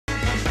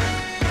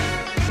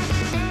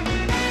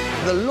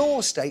the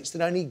law states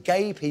that only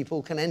gay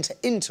people can enter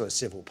into a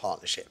civil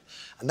partnership.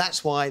 And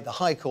that's why the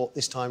High Court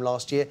this time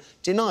last year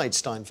denied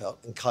Steinfeld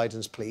and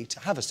Kaiden's plea to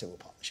have a civil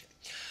partnership.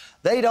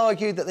 They'd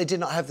argued that they did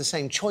not have the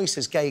same choice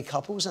as gay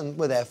couples and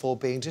were therefore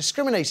being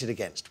discriminated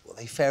against. Will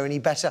they fare any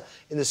better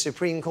in the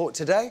Supreme Court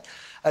today?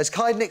 As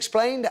Kaiden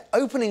explained,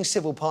 opening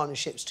civil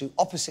partnerships to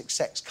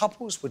opposite-sex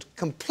couples would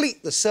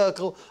complete the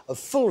circle of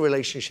full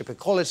relationship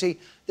equality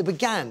that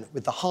began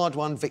with the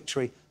hard-won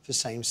victory for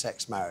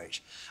same-sex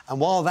marriage. And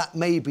while that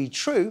may be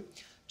true,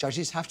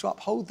 judges have to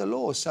uphold the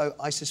law, so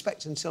I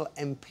suspect until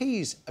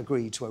MPs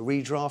agree to a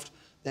redraft,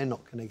 they're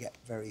not going to get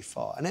very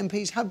far. And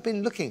MPs have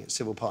been looking at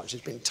civil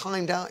partnerships. It's been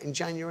timed out in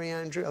January,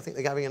 Andrew. I think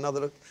they're having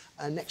another look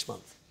next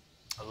month.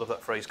 I love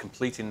that phrase,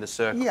 completing the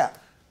circle. Yeah.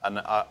 And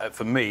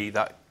for me,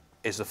 that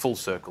is the full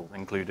circle,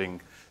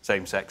 including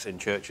same-sex in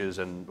churches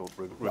and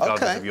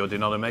regardless of your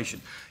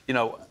denomination. You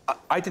know,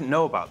 I didn't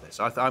know about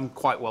this. I'm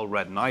quite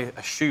well-read, and I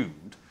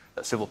assumed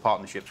that civil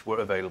partnerships were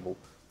available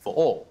for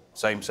all,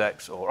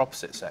 same-sex or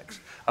opposite sex.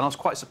 And I was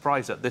quite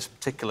surprised that this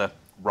particular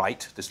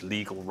right, this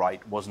legal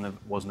right, wasn't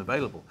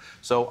available.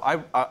 So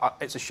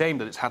it's a shame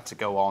that it's had to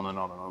go on and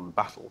on and on and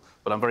battle,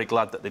 but I'm very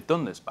glad that they've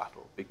done this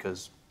battle,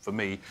 because for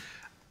me,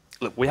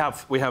 look, we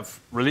have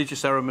religious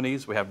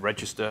ceremonies, we have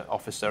register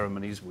office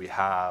ceremonies, we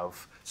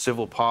have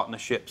civil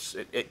partnerships,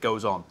 it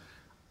goes on.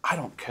 I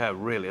don't care,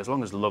 really, as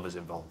long as love is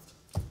involved.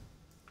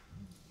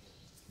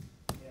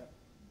 Yeah.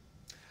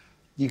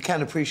 You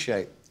can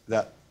appreciate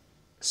that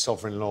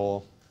sovereign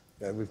law.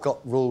 We've got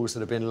rules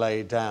that have been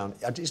laid down.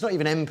 It's not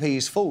even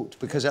MP's fault,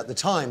 because at the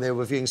time they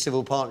were viewing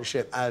civil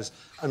partnership as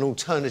an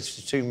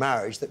alternative to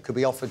marriage that could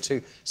be offered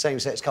to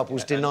same-sex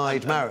couples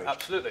denied marriage.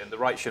 Absolutely, and the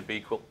right should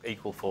be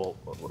equal for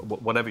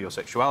whatever your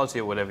sexuality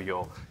or whatever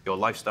your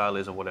lifestyle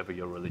is or whatever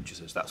your religious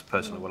is. That's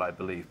personally what I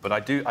believe. But I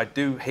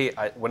do hear,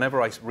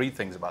 whenever I read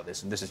things about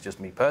this, and this is just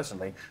me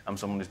personally, I'm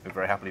someone who's been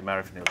very happily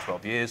married for nearly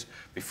 12 years.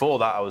 Before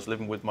that, I was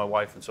living with my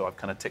wife, and so I've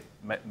kind of ticked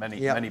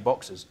many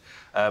boxes.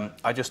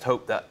 I just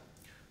hope that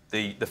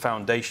the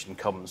foundation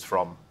comes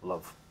from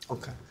love.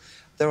 OK.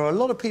 There are a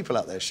lot of people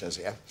out there,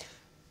 Shazia,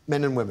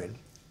 men and women,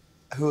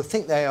 who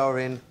think they are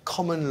in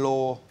common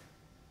law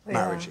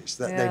marriages,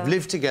 that they've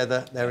lived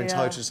together, they're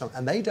entitled to something,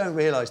 and they don't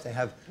realise they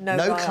have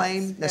no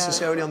claim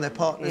necessarily on their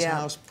partner's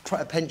house,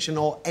 a pension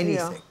or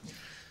anything.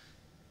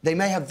 They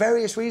may have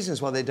various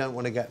reasons why they don't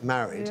want to get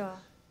married.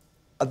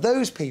 Are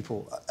those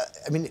people...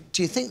 I mean,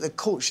 do you think the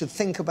court should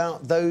think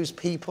about those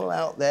people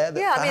out there?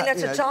 That I mean,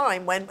 at a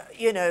time when,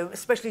 you know,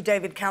 especially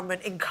David Cameron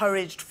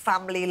encouraged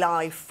family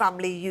life,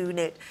 family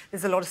unit.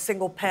 There's a lot of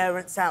single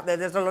parents out there.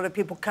 There's a lot of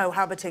people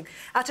cohabiting.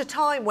 At a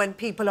time when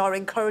people are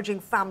encouraging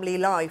family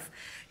life,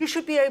 you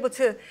should be able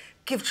to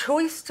give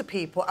choice to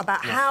people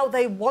about how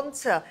they want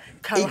to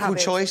cohabit. Equal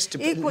choice?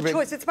 Equal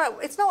choice.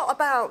 It's not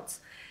about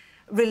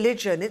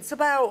religion. It's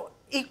about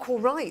equal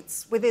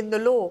rights within the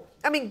law.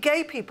 I mean,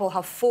 gay people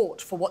have fought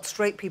for what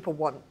straight people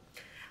want.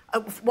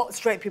 What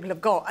straight people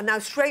have got, and now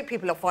straight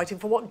people are fighting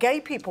for what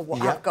gay people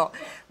have got.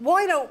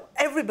 Why don't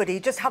everybody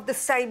just have the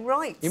same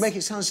rights? You make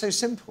it sound so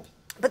simple.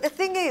 But the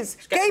thing is,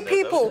 gay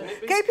people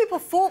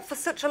fought for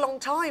such a long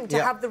time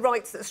to have the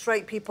rights that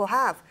straight people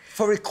have.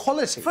 For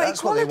equality,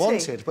 that's what they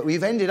wanted. But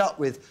we've ended up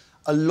with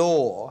a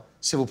law,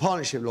 civil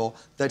partnership law,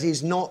 that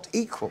is not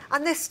equal.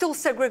 And there's still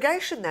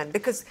segregation then,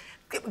 because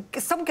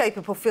some gay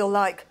people feel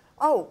like,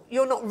 oh,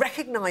 you're not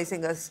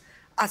recognising us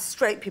as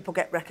straight people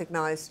get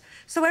recognised.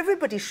 So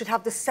everybody should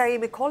have the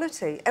same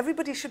equality.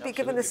 Everybody should be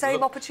given the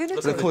same opportunity.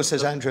 But of course,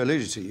 as Andrew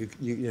alluded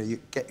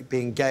to,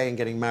 being gay and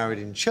getting married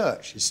in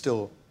church is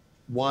still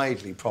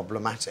widely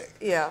problematic.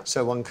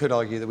 So one could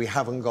argue that we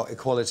haven't got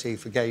equality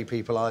for gay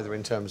people either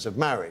in terms of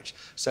marriage.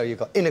 So you've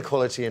got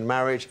inequality in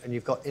marriage and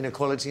you've got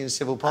inequality in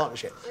civil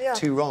partnership.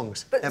 Two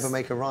wrongs never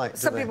make a right.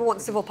 Some people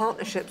want civil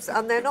partnerships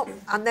and they're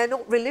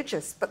not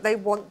religious, but they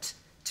want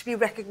to be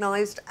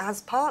recognised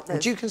as partners.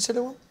 Would you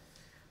consider one?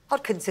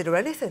 I'd consider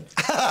anything.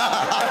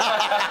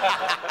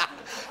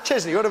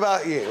 Chesley, what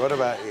about you? What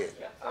about you?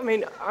 I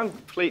mean, I'm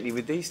completely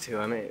with these two.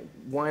 I mean,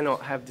 why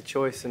not have the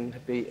choice and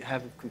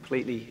have a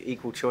completely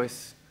equal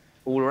choice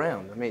all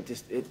around? I mean,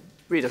 it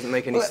really doesn't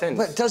make any sense.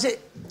 But does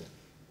it...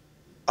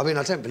 I mean,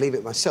 I don't believe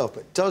it myself,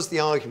 but does the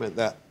argument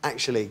that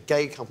actually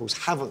gay couples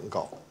haven't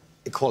got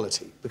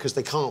equality because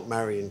they can't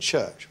marry in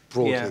church,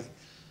 broadly...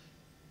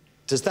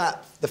 Does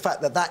the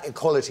fact that that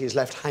equality is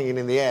left hanging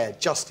in the air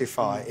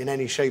justify in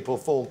any shape or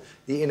form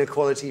the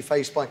inequality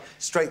faced by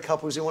straight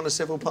couples who want a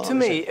civil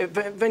partnership? To me,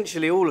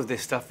 eventually all of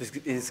this stuff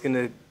is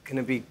going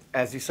to be,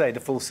 as you say,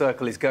 the full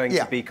circle is going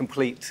to be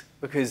complete,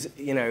 because,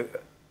 you know,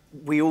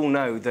 we all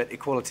know that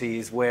equality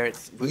is where it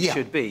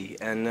should be,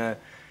 and,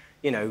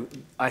 you know,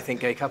 I think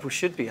gay couples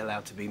should be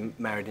allowed to be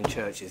married in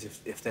churches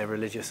if they're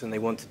religious and they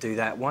want to do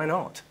that. Why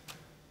not?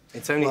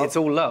 It's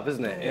all love,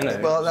 isn't it? You know?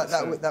 Well,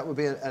 that would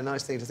be a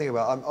nice thing to think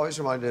about. I'm always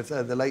reminded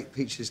of the late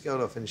Peaches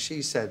Geldof, and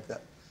she said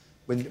that,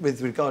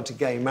 with regard to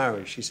gay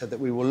marriage, she said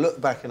that we will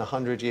look back in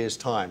 100 years'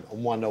 time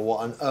and wonder what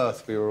on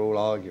earth we were all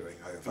arguing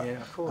over.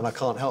 Yeah, of course. And I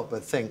can't help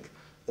but think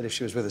that if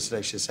she was with us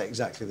today, she'd say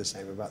exactly the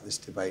same about this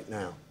debate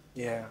now.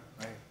 Yeah,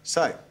 right.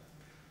 So,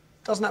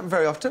 Doesn't happen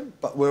very often,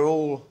 but we're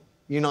all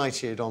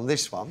united on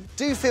this one.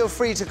 Do feel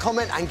free to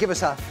comment and give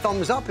us a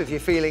thumbs up if you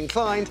feel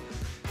inclined.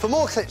 For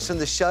more clips from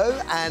the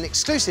show and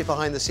exclusive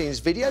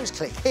behind-the-scenes videos,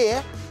 click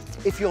here.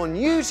 If you're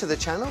new to the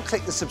channel,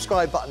 click the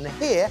subscribe button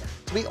here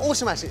to be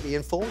automatically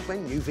informed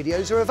when new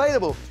videos are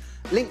available.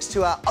 Links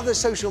to our other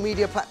social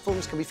media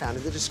platforms can be found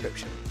in the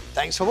description.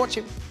 Thanks for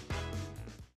watching.